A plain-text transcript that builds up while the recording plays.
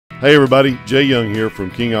Hey everybody, Jay Young here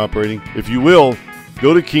from King Operating. If you will,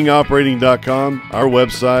 go to kingoperating.com, our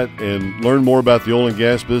website, and learn more about the oil and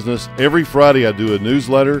gas business. Every Friday I do a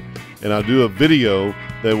newsletter and I do a video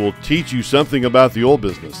that will teach you something about the oil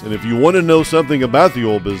business. And if you want to know something about the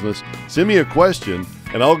oil business, send me a question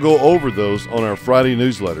and I'll go over those on our Friday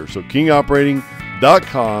newsletter. So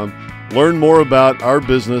kingoperating.com, learn more about our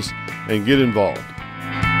business and get involved.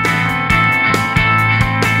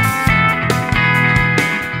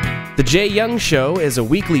 The Jay Young Show is a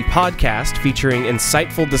weekly podcast featuring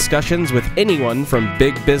insightful discussions with anyone from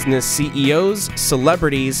big business CEOs,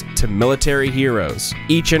 celebrities, to military heroes.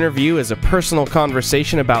 Each interview is a personal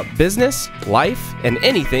conversation about business, life, and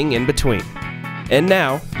anything in between. And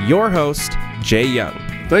now, your host, Jay Young.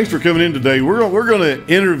 Thanks for coming in today. We're going to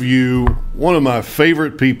interview one of my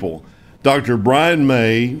favorite people, Dr. Brian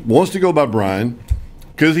May. Wants to go by Brian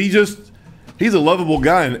because he's a lovable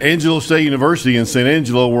guy in Angelo State University in San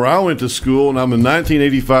Angelo, where I went to school, and I'm a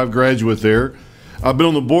 1985 graduate there. I've been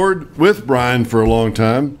on the board with Brian for a long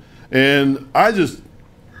time, and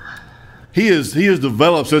he has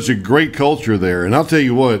developed such a great culture there. And I'll tell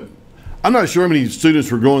you what, I'm not sure how many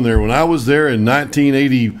students were going there when I was there in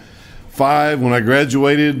 1985 when I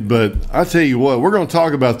graduated, but I'll tell you what, we're going to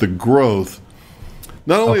talk about the growth.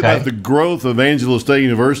 Not only about the growth of Angelo State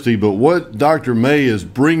University, but what Dr. May is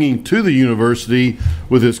bringing to the university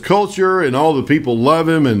with his culture, and all the people love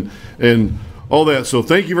him and all that. So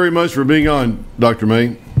thank you very much for being on, Dr.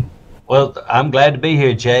 May. Well, I'm glad to be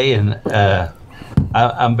here, Jay, and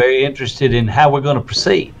I'm very interested in how we're going to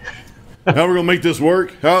proceed. How we're going to make this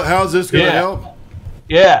work? How's this going to help?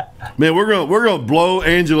 Yeah. Man, we're going to blow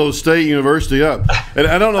Angelo State University up. And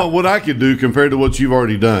I don't know what I could do compared to what you've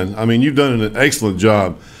already done. I mean, you've done an excellent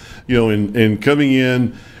job, in coming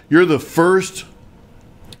in. You're the first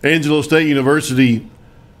Angelo State University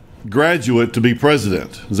graduate to be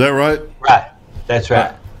president. Is that right? Right. That's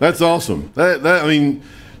right. That's awesome. I mean,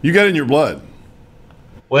 you got it in your blood.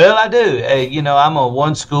 Well, I do. I'm a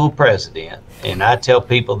one-school president, and I tell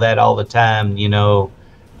people that all the time,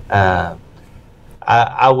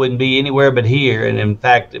 I wouldn't be anywhere but here, and in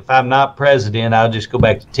fact, if I'm not president, I'll just go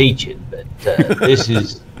back to teaching. But this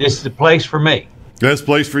is the place for me. That's the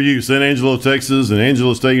place for you, San Angelo, Texas, and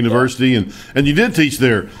Angelo State University, and you did teach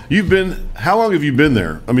there. How long have you been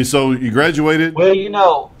there? I mean, so you graduated?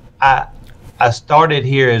 Well, I started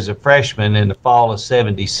here as a freshman in the fall of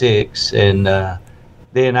 '76, and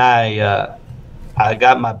then I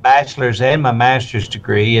got my bachelor's and my master's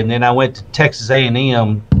degree, and then I went to Texas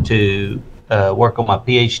A&M to work on my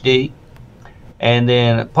PhD, and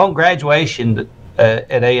then upon graduation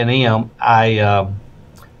at A&M, I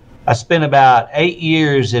spent about 8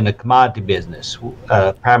 years in the commodity business,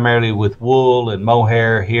 primarily with wool and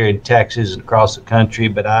mohair here in Texas and across the country.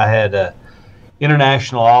 But I had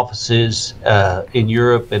international offices in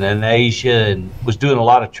Europe and in Asia, and was doing a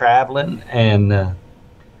lot of traveling. And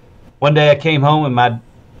one day I came home and my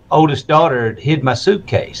oldest daughter had hid my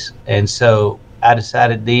suitcase, and so I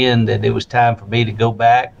decided then that it was time for me to go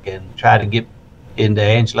back and try to get into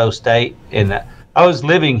Angelo State. And I was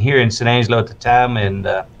living here in San Angelo at the time, and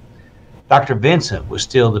Dr. Vincent was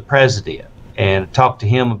still the president, and I talked to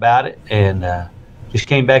him about it, and just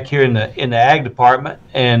came back here in the ag department,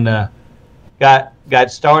 and got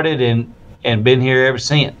started and been here ever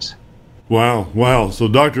since. Wow. So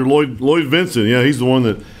Dr. Lloyd Vincent, yeah, he's the one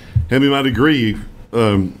that had me my degree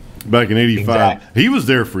back in '85. Exactly. He was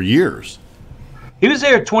there for years. He was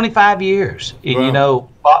there 25 years, and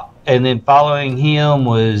wow. And then following him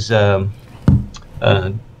was Dr.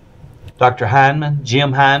 Heineman,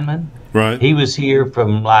 Jim Heineman. Right. He was here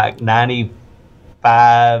from like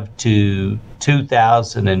 95 to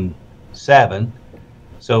 2007,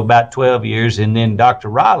 so about 12 years. And then Dr.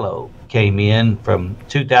 Rollo came in from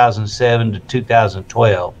 2007 to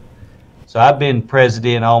 2012. So I've been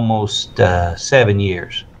president almost 7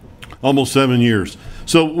 years. Almost 7 years.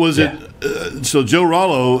 So was it? So Joe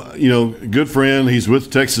Rollo, good friend. He's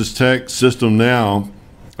with Texas Tech system now.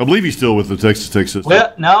 I believe he's still with the Texas Tech system.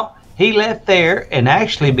 Well, no, he left there and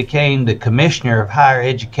actually became the commissioner of higher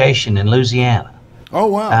education in Louisiana. Oh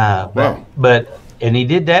wow! Wow. But he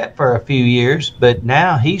did that for a few years. But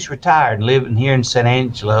now he's retired and living here in San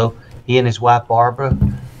Angelo. He and his wife Barbara,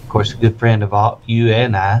 of course, a good friend of all you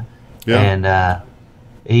and I. Yeah. And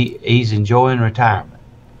he's enjoying retirement.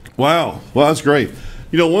 Wow. Well, that's great.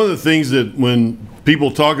 One of the things that when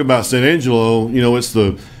people talk about San Angelo, it's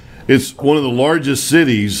one of the largest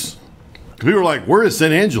cities. People are like, where is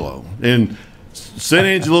San Angelo? And San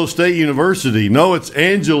Angelo State University. No, it's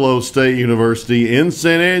Angelo State University in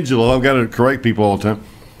San Angelo. I've got to correct people all the time.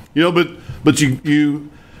 But you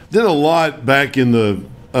did a lot back in the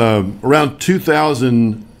around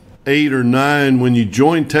 2008 or 9 when you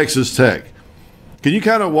joined Texas Tech. Can you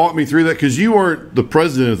kind of walk me through that? Because you weren't the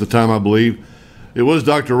president at the time, I believe. It was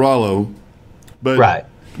Dr. Rollo. But Right.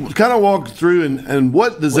 kind of walk through and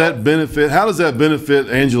what does that benefit? How does that benefit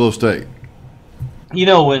Angelo State? You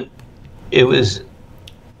know, when it was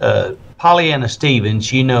Pollyanna Stevens,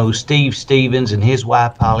 Steve Stevens and his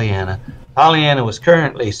wife Pollyanna. Pollyanna was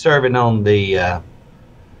currently serving on the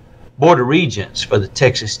Board of Regents for the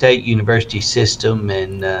Texas State University system,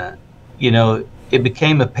 and it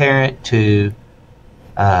became apparent to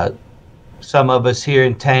some of us here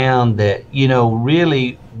in town that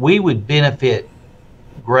really we would benefit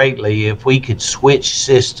greatly if we could switch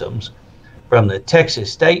systems from the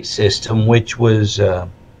Texas State system, which was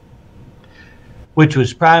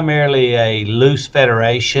primarily a loose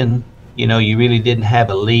federation. You really didn't have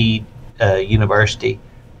a lead university,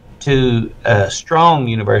 to a strong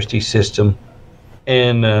university system.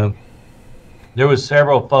 And there was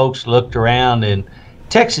several folks looked around, and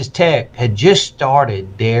Texas Tech had just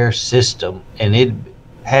started their system, and it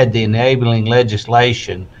had the enabling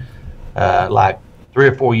legislation like 3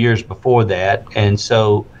 or 4 years before that. And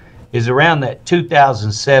so is around that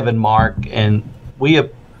 2007 mark, and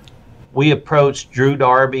we approached Drew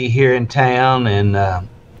Darby here in town, and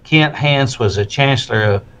Kent Hance was a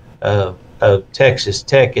chancellor of Texas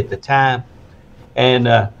Tech at the time, and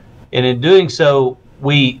in doing so,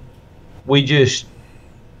 we just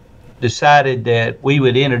decided that we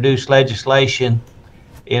would introduce legislation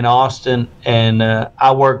in Austin, and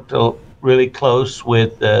I worked really close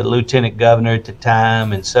with the Lieutenant Governor at the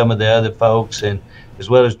time and some of the other folks, and as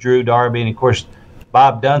well as Drew Darby, and of course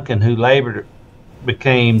Bob Duncan, who later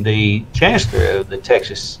became the chancellor of the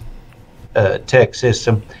Texas Tech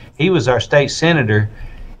system. He was our state senator,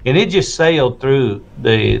 and it just sailed through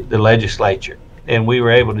the legislature, and we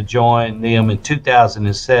were able to join them in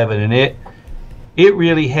 2007, and it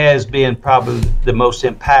really has been probably the most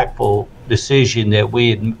impactful decision that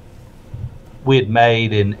we had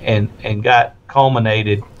made and got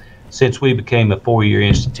culminated since we became a 4-year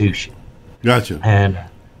institution. Gotcha. And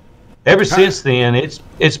ever since then,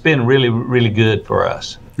 it's been really, really good for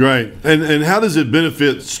us. Right. And how does it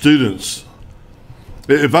benefit students?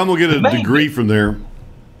 If I'm going to get a degree from there.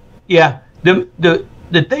 Yeah.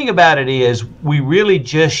 The thing about it is we really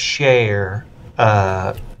just share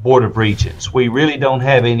Board of Regents. We really don't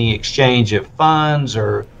have any exchange of funds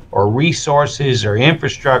or resources or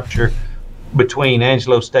infrastructure between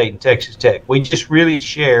Angelo State and Texas Tech. We just really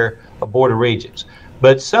share a Board of Regents.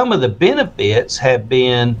 But some of the benefits have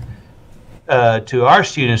been to our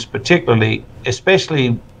students, particularly,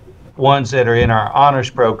 especially ones that are in our honors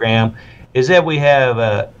program, is that we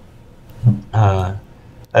have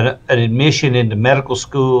an admission into medical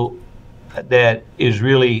school that is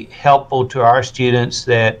really helpful to our students,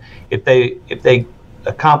 that if they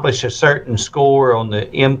accomplish a certain score on the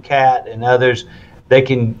MCAT and others, they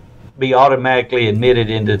can be automatically admitted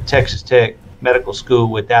into Texas Tech Medical School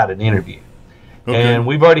without an interview. Okay. And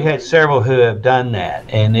we've already had several who have done that,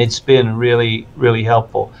 and it's been really, really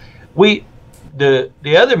helpful. The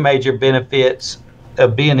other major benefits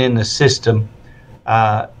of being in the system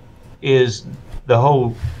is the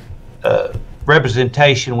whole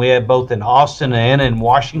representation we have both in Austin and in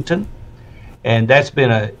Washington, and that's been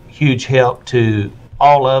a huge help to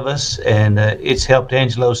all of us, and it's helped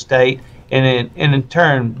Angelo State, and in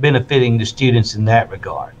turn benefiting the students in that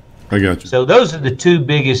regard. I got you. So those are the two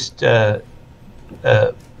biggest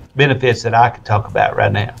benefits that I could talk about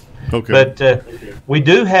right now. Okay. But we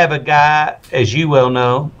do have a guy, as you well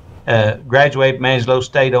know, graduated from Angelo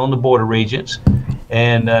State on the Board of Regents,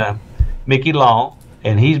 and Mickey Long,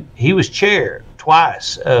 and he was chair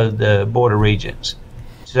twice of the Board of Regents,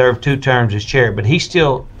 served 2 terms as chair, but he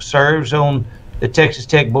still serves on the Texas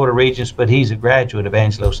Tech Board of Regents, but he's a graduate of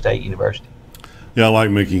Angelo State University. Yeah, I like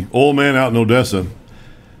Mickey. Old man out in Odessa.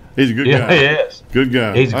 He's a good guy. Yeah, he is. Good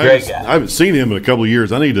guy. He's a great guy. I haven't seen him in a couple of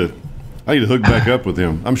years. I need to hook back up with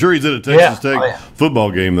him. I'm sure he's at a Texas Tech football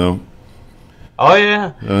game though. Oh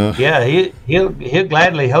yeah, yeah. He'll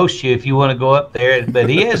gladly host you if you want to go up there. But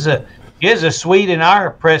he has a suite in our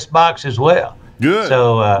press box as well. Good.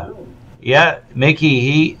 So yeah,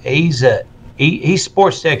 Mickey, he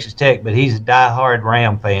supports Texas Tech, but he's a diehard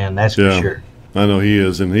Ram fan. That's for sure. I know he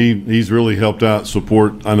is, and he's really helped out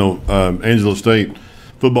support. I know Angelo State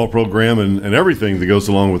football program and everything that goes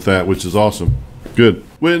along with that, which is awesome. Good.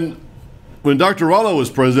 When Dr. Rollo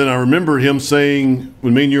was president, I remember him saying,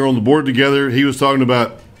 when me and you were on the board together, he was talking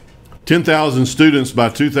about 10,000 students by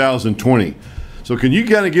 2020. So can you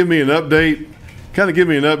kind of give me an update?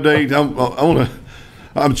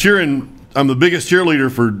 I'm cheering I'm the biggest cheerleader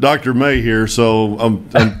for Dr. May here. So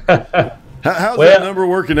how's that number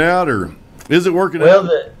working out, or is it working out? Well,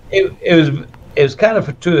 it was kind of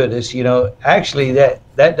fortuitous, Actually,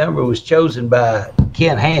 that number was chosen by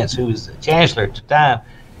Ken Hance, who was the chancellor at the time,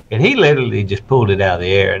 and he literally just pulled it out of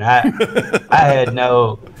the air. And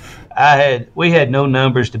we had no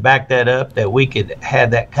numbers to back that up, that we could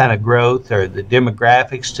have that kind of growth or the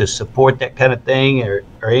demographics to support that kind of thing or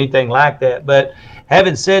anything like that. But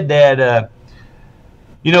having said that,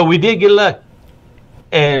 we did get lucky,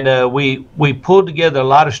 and we pulled together a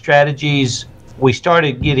lot of strategies. We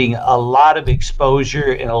started getting a lot of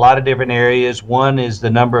exposure in a lot of different areas. One is the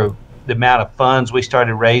amount of funds we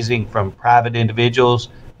started raising from private individuals.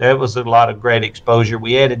 There was a lot of great exposure.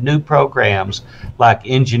 We added new programs like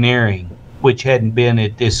engineering, which hadn't been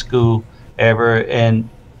at this school ever, and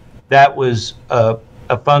that was a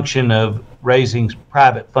function of raising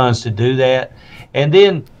private funds to do that. And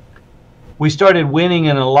then we started winning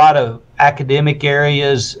in a lot of academic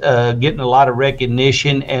areas, getting a lot of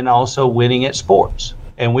recognition, and also winning at sports.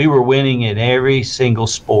 And we were winning in every single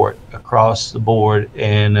sport across the board,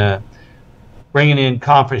 and bringing in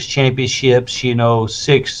conference championships,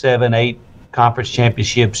 6, 7, 8 conference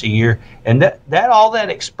championships a year. And all that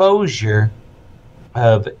exposure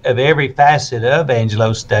of every facet of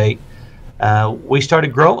Angelo State, we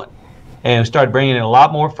started growing, and we started bringing in a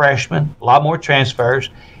lot more freshmen, a lot more transfers.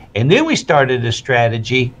 And then we started a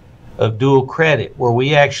strategy of dual credit, where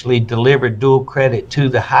we actually delivered dual credit to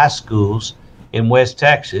the high schools in West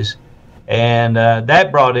Texas. And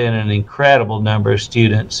that brought in an incredible number of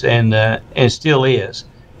students, and still is.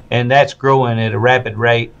 And that's growing at a rapid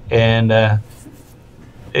rate. And, a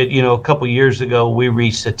couple years ago, we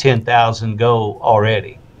reached the 10,000 goal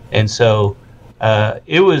already. And so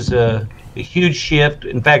it was a huge shift.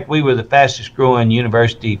 In fact, we were the fastest growing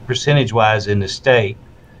university percentage-wise in the state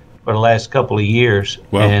for the last couple of years.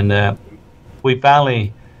 Wow. And we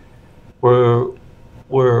finally were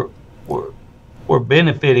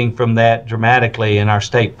benefiting from that dramatically in our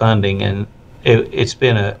state funding, and it's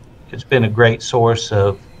been a great source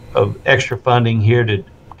of extra funding here to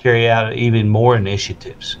carry out even more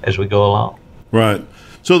initiatives as we go along. Right.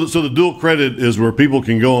 So the dual credit is where people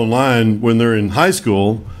can go online when they're in high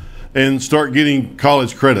school and start getting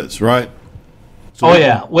college credits, right? So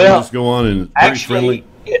well, just go on and actually,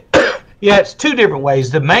 it's two different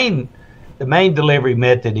ways. The main delivery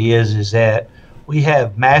method is that we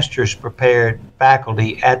have master's prepared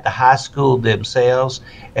faculty at the high school themselves,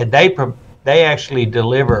 and they actually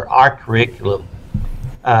deliver our curriculum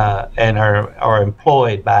and are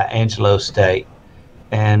employed by Angelo State.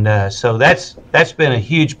 And so that's been a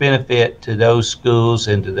huge benefit to those schools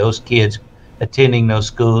and to those kids attending those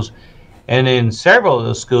schools. And in several of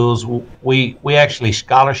those schools, we actually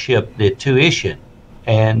scholarship the tuition,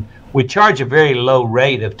 and we charge a very low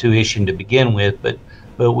rate of tuition to begin with, but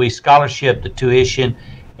we scholarship the tuition,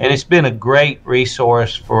 and it's been a great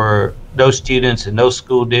resource for those students and those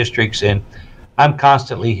school districts. And I'm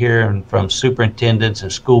constantly hearing from superintendents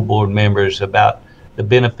and school board members about the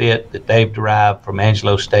benefit that they've derived from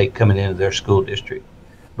Angelo State coming into their school district.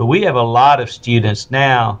 But we have a lot of students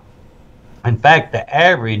now. In fact, the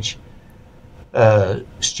average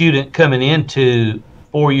student coming into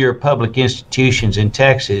four-year public institutions in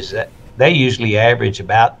Texas, they usually average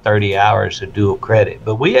about 30 hours of dual credit.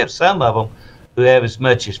 But we have some of them who have as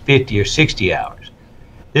much as 50 or 60 hours.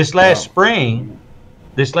 This last spring,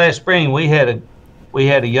 we had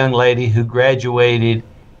a young lady who graduated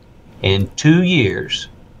in 2 years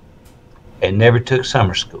and never took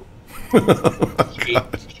summer school.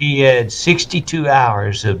 She had 62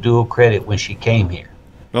 hours of dual credit when she came here.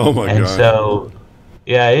 Oh my God. And so,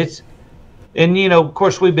 of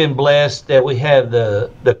course, we've been blessed that we have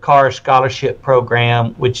the CAR scholarship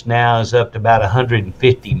program, which now is up to about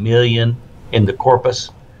 $150 million in the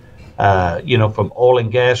corpus, from oil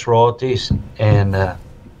and gas royalties. And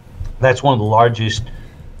that's one of the largest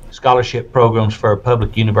scholarship programs for a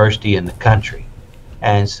public university in the country.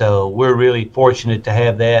 And so we're really fortunate to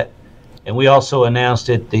have that. And we also announced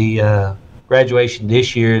at the graduation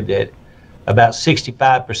this year that about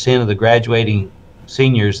 65% of the graduating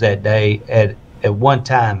seniors that day at one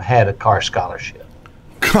time had a CAR scholarship.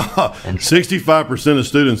 And 65% of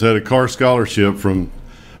students had a CAR scholarship from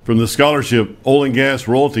the scholarship oil and gas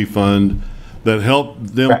royalty fund that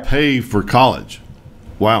helped them pay for college.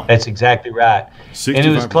 Wow. That's exactly right. 65%. And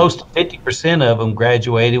it was close to 50% of them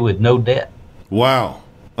graduated with no debt. Wow.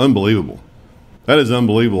 Unbelievable. That is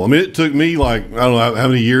unbelievable. I mean, it took me I don't know how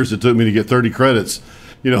many years it took me to get 30 credits.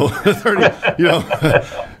 30,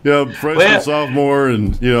 Yeah, freshman, sophomore,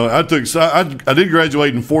 and I did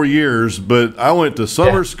graduate in 4 years, but I went to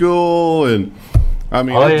summer school, and I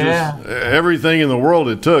mean, just everything in the world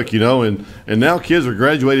it took, and now kids are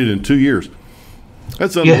graduated in 2 years.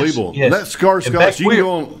 That's unbelievable. Yes. That scholarship, you can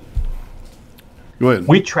go on. Go ahead.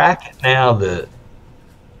 We track it now.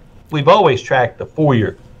 We've always tracked the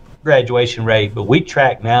 4-year graduation rate, but we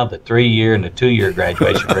track now the 3-year and the 2-year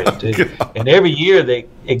graduation rate too. And every year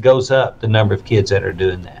it goes up, the number of kids that are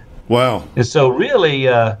doing that. Wow. And so really,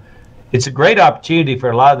 it's a great opportunity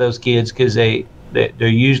for a lot of those kids because they're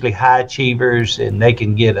usually high achievers and they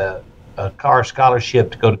can get a car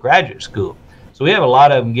scholarship to go to graduate school. So we have a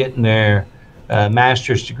lot of them getting their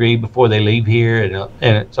master's degree before they leave here,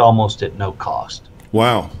 and it's almost at no cost.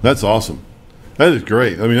 Wow, that's awesome. That is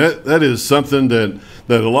great. I mean, that is something that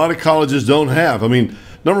a lot of colleges don't have. I mean,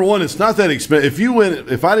 number one, it's not that expensive.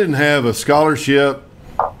 If I didn't have a scholarship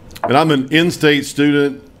and I'm an in-state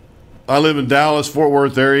student, I live in Dallas, Fort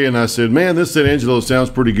Worth area, and I said, man, this San Angelo sounds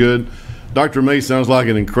pretty good. Dr. May sounds like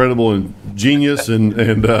an incredible and genius, and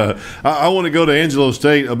I want to go to Angelo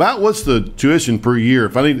State. About what's the tuition per year?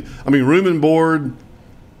 Room and board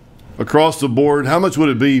across the board, how much would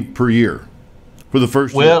it be per year for the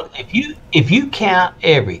first year? Well, if you count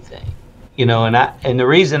everything, and the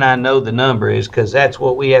reason I know the number is because that's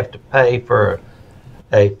what we have to pay for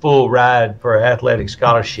a full ride for athletic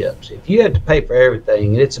scholarships. If you had to pay for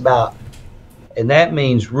everything, and that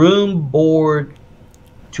means room, board,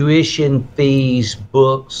 tuition, fees,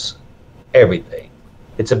 books, everything.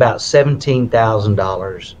 It's about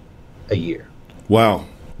 $17,000 a year. Wow.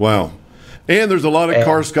 And there's a lot of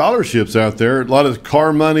car scholarships out there, a lot of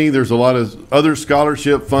car money. There's a lot of other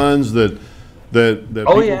scholarship funds that people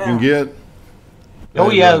can get.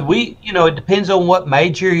 It depends on what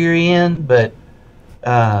major you're in, but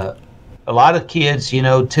a lot of kids,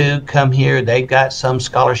 too, come here. They've got some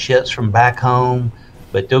scholarships from back home,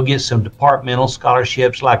 but they'll get some departmental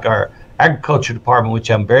scholarships like our agriculture department,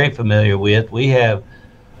 which I'm very familiar with. We have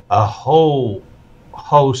a whole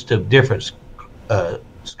host of different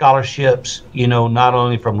scholarships, not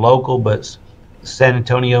only from local, but San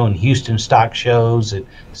Antonio and Houston stock shows and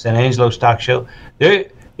San Angelo stock show.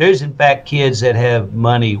 There's in fact kids that have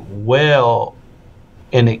money well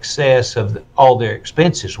in excess of all their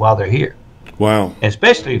expenses while they're here. Wow. And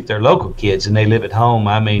especially if they're local kids and they live at home.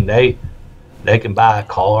 I mean, they can buy a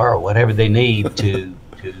car or whatever they need to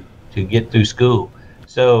get through school.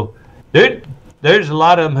 So there's a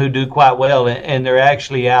lot of them who do quite well, and they're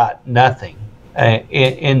actually out nothing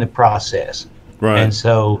in the process. Right. And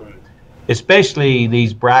so especially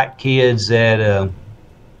these bright kids that are,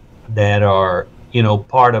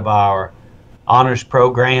 part of our honors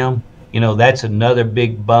program, that's another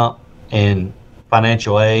big bump in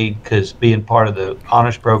financial aid because being part of the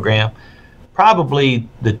honors program, probably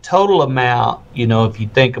the total amount, if you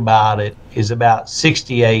think about it, is about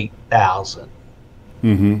 $68,000.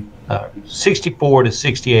 Mm-hmm. 64 to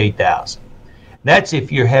 68,000. That's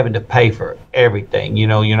if you're having to pay for everything.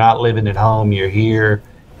 You're not living at home. You're here.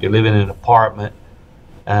 You're living in an apartment.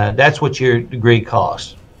 That's what your degree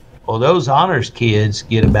costs. Well, those honors kids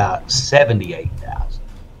get about $78,000.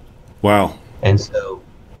 Wow. And so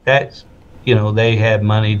that's, they have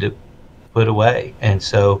money to put away. And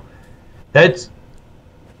so that's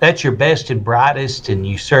your best and brightest, and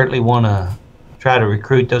you certainly want to try to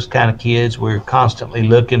recruit those kind of kids. We're constantly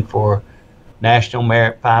looking for national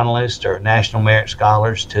merit finalists or national merit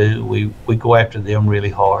scholars too. We go after them really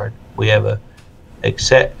hard. We have an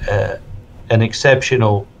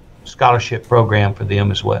exceptional scholarship program for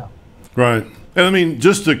them as well. Right. And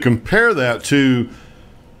just to compare that to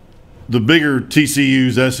the bigger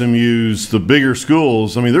TCUs, SMUs, the bigger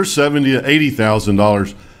schools, they're $70,000 to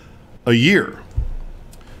 $80,000 a year.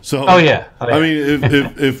 So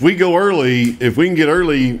if we go early, if we can get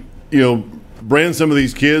early, brand some of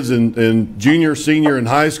these kids in junior, senior, and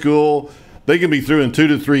high school, they can be through in 2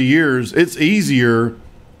 to 3 years. It's easier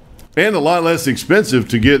and a lot less expensive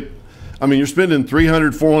to get. You're spending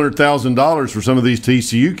 $300,000, $400,000 for some of these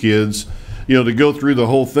TCU kids, to go through the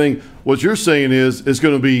whole thing. What you're saying is it's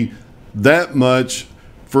going to be that much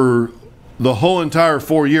for the whole entire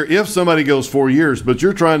 4 year, if somebody goes 4 years, but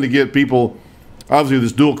you're trying to get people, obviously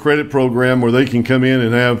this dual credit program where they can come in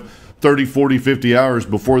and have 30, 40, 50 hours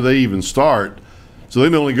before they even start. So they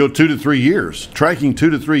may only go 2 to 3 years. Tracking 2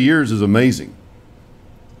 to 3 years is amazing.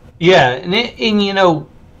 Yeah, and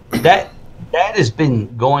that has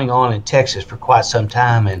been going on in Texas for quite some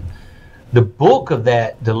time, and the bulk of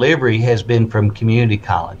that delivery has been from community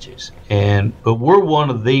colleges. But we're one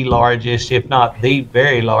of the largest, if not the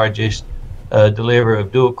very largest, deliverer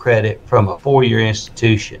of dual credit from a 4-year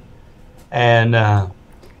institution. And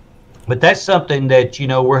But that's something that,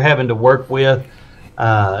 we're having to work with,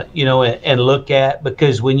 and look at,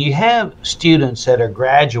 because when you have students that are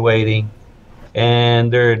graduating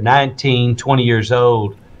and they're 19, 20 years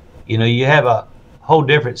old, you have a whole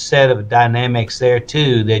different set of dynamics there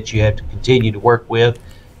too that you have to continue to work with.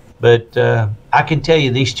 But I can tell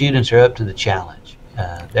you these students are up to the challenge.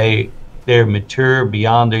 They're mature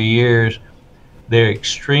beyond their years. They're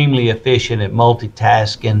extremely efficient at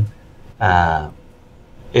multitasking. And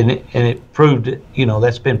it proved,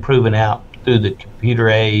 that's been proven out through the computer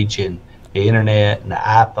age and the internet and the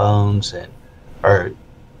iPhones,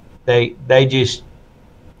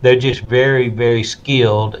 they're just very, very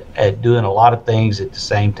skilled at doing a lot of things at the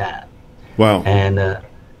same time. Wow. And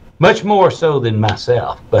much more so than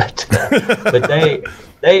myself, but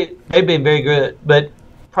they've been very good. But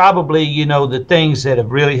probably, the things that have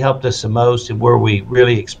really helped us the most and where we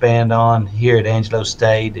really expand on here at Angelo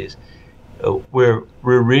State is we're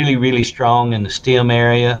really, really strong in the STEM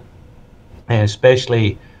area, and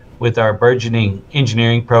especially with our burgeoning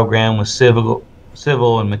engineering program with civil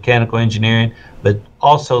and mechanical engineering, but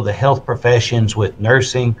also the health professions with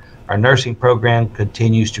nursing. Our nursing program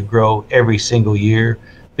continues to grow every single year.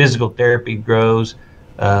 Physical therapy grows.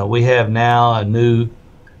 We have now a new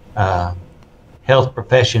health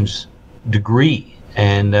professions degree,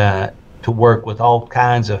 and to work with all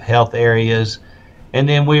kinds of health areas. And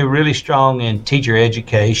then we're really strong in teacher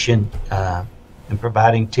education and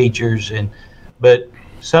providing teachers. But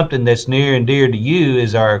something that's near and dear to you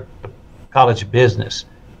is our College of Business.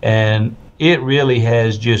 And it really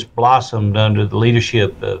has just blossomed under the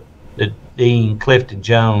leadership of the Dean Clifton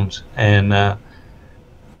Jones. And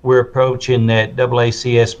we're approaching that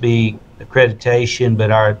AACSB accreditation,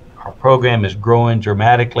 but our program is growing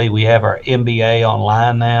dramatically. We have our MBA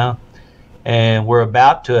online now, and we're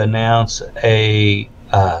about to announce a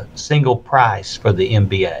single price for the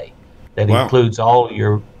MBA that includes all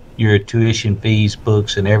your tuition fees,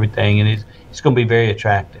 books, and everything, and it's going to be very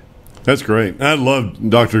attractive. That's great. I love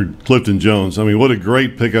Dr. Clifton Jones. I mean, what a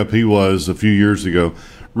great pickup he was a few years ago.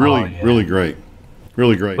 Really, really great.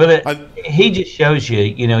 Really great. But he just shows you,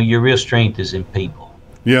 your real strength is in people.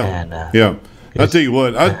 Yeah. And, yeah. I tell you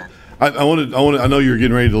what, I know you're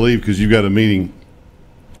getting ready to leave because you've got a meeting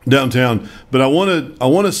downtown, but I want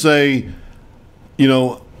to say,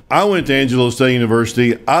 I went to Angelo State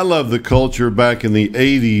University. I love the culture back in the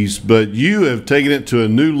 80s, but you have taken it to a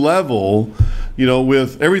new level,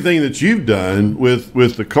 with everything that you've done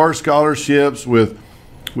with the car scholarships, with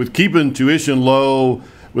keeping tuition low,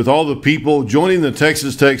 with all the people joining the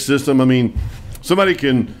Texas Tech system. I mean,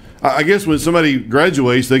 I guess when somebody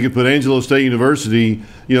graduates, they can put Angelo State University,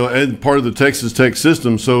 as part of the Texas Tech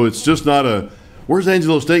system. So it's just not where's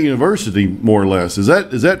Angelo State University, more or less. Is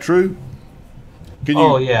that true?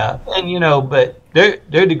 Yeah. And, but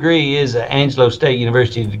their degree is an Angelo State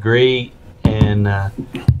University degree. And,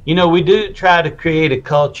 we do try to create a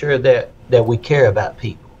culture that we care about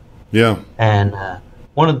people. Yeah. And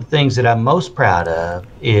one of the things that I'm most proud of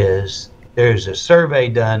is there's a survey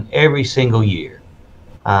done every single year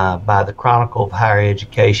by the Chronicle of Higher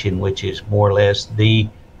Education, which is more or less the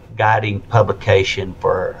guiding publication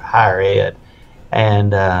for higher ed.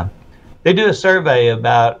 And they do a survey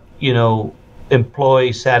about,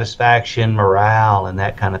 employee satisfaction, morale, and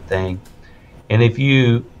that kind of thing. And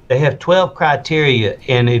they have 12 criteria,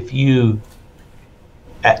 and if you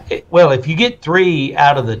get 3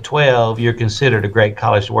 out of the 12, you're considered a great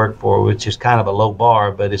college to work for, which is kind of a low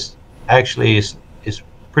bar, but it's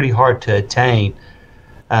pretty hard to attain.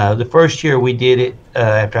 The first year we did it,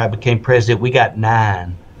 after I became president, we got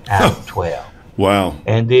 9 out of 12. Wow.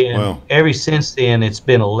 And then ever since then, it's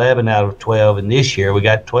been 11 out of 12, and this year we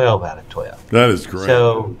got 12 out of 12. That is great.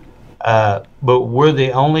 So, but we're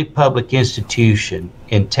the only public institution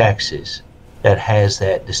in Texas that has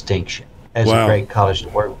that distinction as a great college to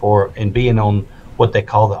work for, and being on what they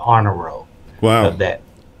call the honor roll of that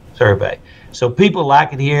survey. So people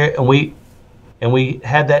like it here, and we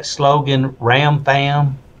have that slogan, Ram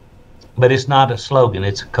Fam, but it's not a slogan,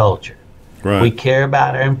 it's a culture. Right. We care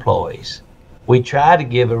about our employees. We try to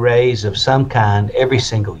give a raise of some kind every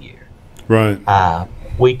single year. Right.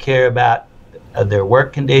 We care about their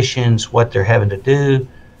work conditions, what they're having to do,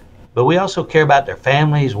 but we also care about their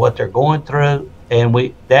families, what they're going through, and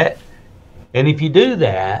if you do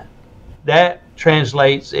that, that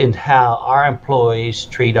translates in how our employees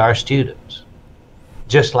treat our students,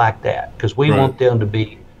 just like that, because we want them to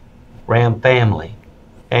be Ram family.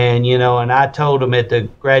 And and I told them at the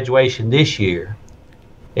graduation this year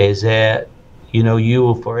is that you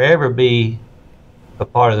will forever be a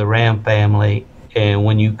part of the Ram family, and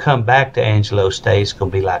when you come back to Angelo State, it's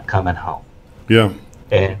going to be like coming home. Yeah.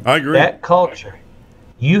 And I agree. That culture,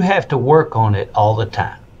 you have to work on it all the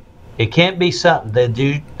time. It can't be something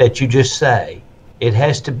that you just say. It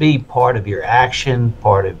has to be part of your action,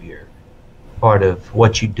 part of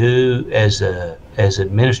what you do as an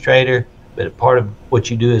administrator, but a part of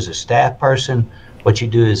what you do as a staff person, what you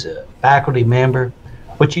do as a faculty member,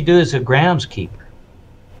 what you do as a groundskeeper.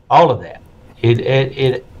 All of that.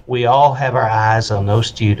 We all have our eyes on those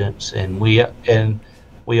students, and we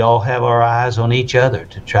all have our eyes on each other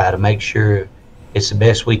to try to make sure it's the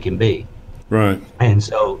best we can be. Right. And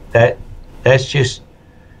so that's just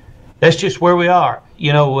where we are.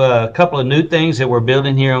 You know, a couple of new things that we're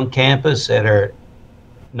building here on campus that are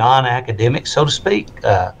non-academic, so to speak.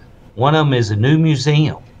 One of them is a new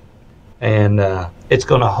museum, and it's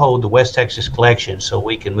going to hold the West Texas collection, so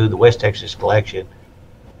we can move the West Texas collection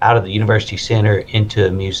out of the University Center into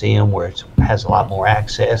a museum where it has a lot more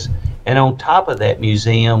access. And on top of that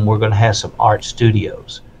museum, we're going to have some art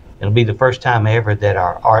studios. It'll be the first time ever that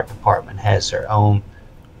our art department has their own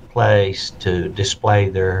place to display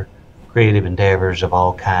their creative endeavors of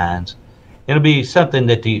all kinds. It'll be something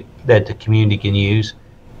that the community can use.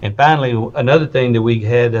 And finally, another thing that we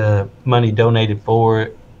had money donated for,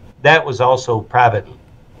 that was also private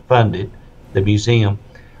funded, the museum,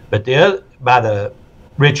 but by the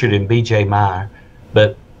Richard and B.J. Meyer,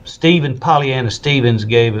 but Pollyanna Stevens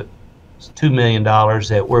gave us $2 million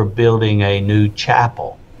that we're building a new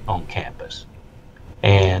chapel on campus.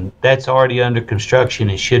 And that's already under construction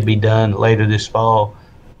and should be done later this fall,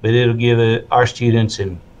 but it'll give our students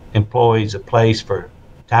and employees a place for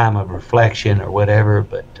time of reflection or whatever.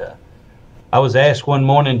 But I was asked one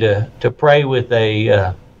morning to pray with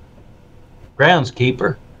a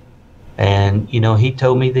groundskeeper, and, he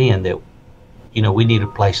told me then that, we need a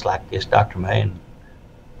place like this, Dr. May, and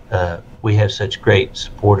we have such great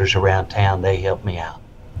supporters around town. They help me out.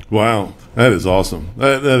 Wow, that is awesome.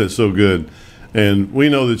 That is so good. And we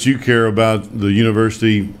know that you care about the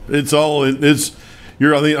university. I'm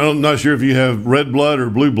not sure if you have red blood or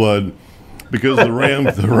blue blood because of the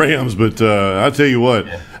Rams, but I tell you what,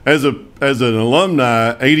 as an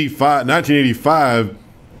alumni, 1985,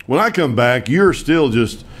 when I come back, you're still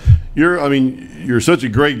you're such a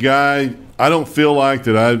great guy. I don't feel like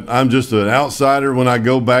that I'm just an outsider when I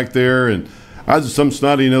go back there, and I was some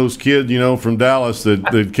snotty-nosed kid, from Dallas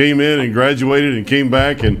that came in and graduated and came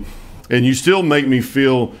back, and you still make me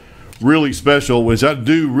feel really special, which I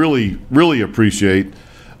do really, really appreciate.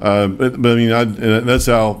 But I mean, and that's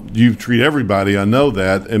how you treat everybody. I know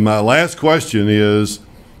that. And my last question is,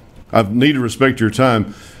 I need to respect your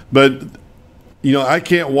time, but I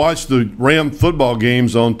can't watch the Ram football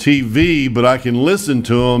games on TV, but I can listen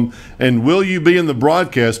to them. And will you be in the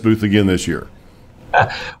broadcast booth again this year?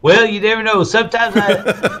 Well, you never know. Sometimes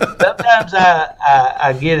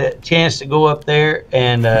I get a chance to go up there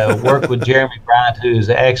and work with Jeremy Bryant, who's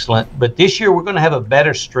excellent. But this year we're going to have a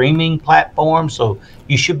better streaming platform, so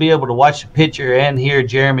you should be able to watch the picture and hear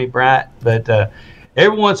Jeremy Bryant. But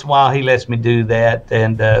every once in a while he lets me do that,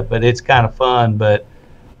 and but it's kind of fun. But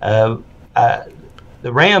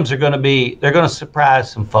the Rams they're going to surprise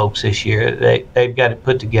some folks this year. They've got it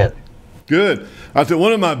put together. Good. I think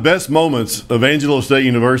one of my best moments of Angelo State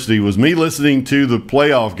University was me listening to the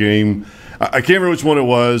playoff game. I can't remember which one it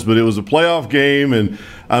was, but it was a playoff game, and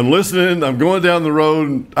I'm listening. I'm going down the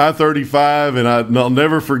road, I-35, and I'll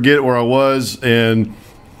never forget where I was. And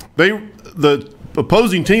the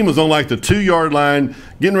opposing team was on like the 2-yard line,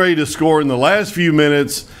 getting ready to score in the last few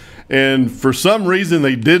minutes, and for some reason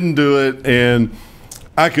they didn't do it, and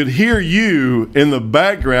I could hear you in the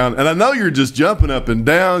background, and I know you're just jumping up and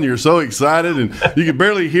down. You're so excited, and you could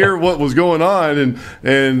barely hear what was going on.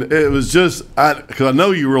 And it was just because I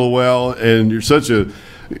know you real well, and you're such a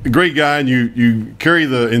great guy, and you carry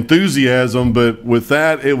the enthusiasm. But with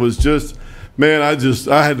that, it was just, man,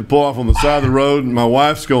 I had to pull off on the side of the road, and my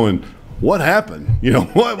wife's going, "What happened?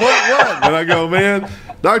 What?" And I go, "Man,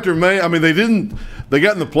 Dr. May. I mean, they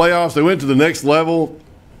got in the playoffs. They went to the next level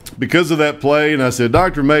because of that play." And I said,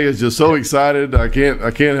 "Dr. May is just so excited. I can't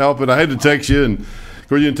help it. I had to text you." And of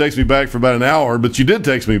course, you didn't text me back for about an hour, but you did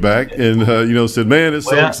text me back and said, "Man, it's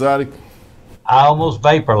so exciting." I almost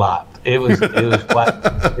vapor locked. It was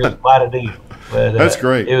quite a deal. But, that's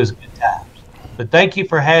great. It was good times. But thank you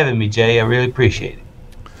for having me, Jay. I really appreciate it.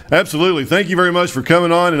 Absolutely. Thank you very much for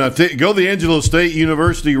coming on. And go to the Angelo State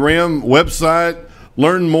University Ram website,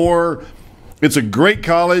 learn more. It's a great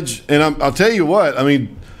college, and I'll tell you what. I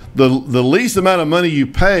mean, the least amount of money you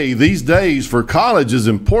pay these days for college is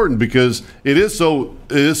important because it is so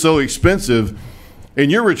expensive,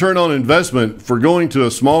 and your return on investment for going to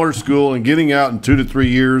a smaller school and getting out in 2 to 3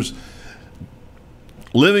 years,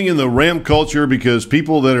 living in the Ram culture because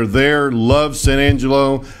people that are there love San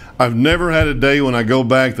Angelo. I've never had a day when I go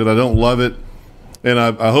back that I don't love it, and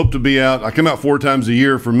I hope to be out. I come out 4 times a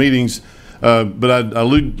year for meetings, but I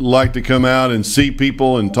would like to come out and see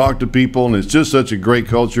people and talk to people, and it's just such a great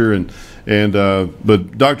culture.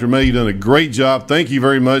 But Dr. May, you've done a great job. Thank you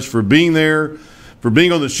very much for being there, for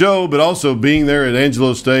being on the show, but also being there at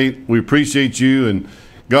Angelo State. We appreciate you, and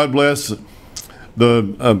God bless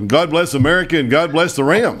God bless America, and God bless the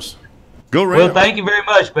Rams. Go Rams! Well, thank you very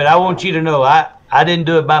much, but I want you to know I didn't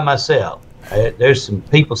do it by myself. There's some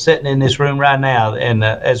people sitting in this room right now, and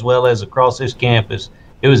as well as across this campus.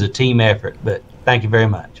 It was a team effort, but thank you very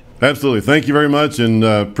much. Absolutely. Thank you very much, and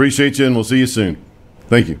appreciate you, and we'll see you soon.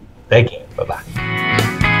 Thank you. Thank you. Bye-bye.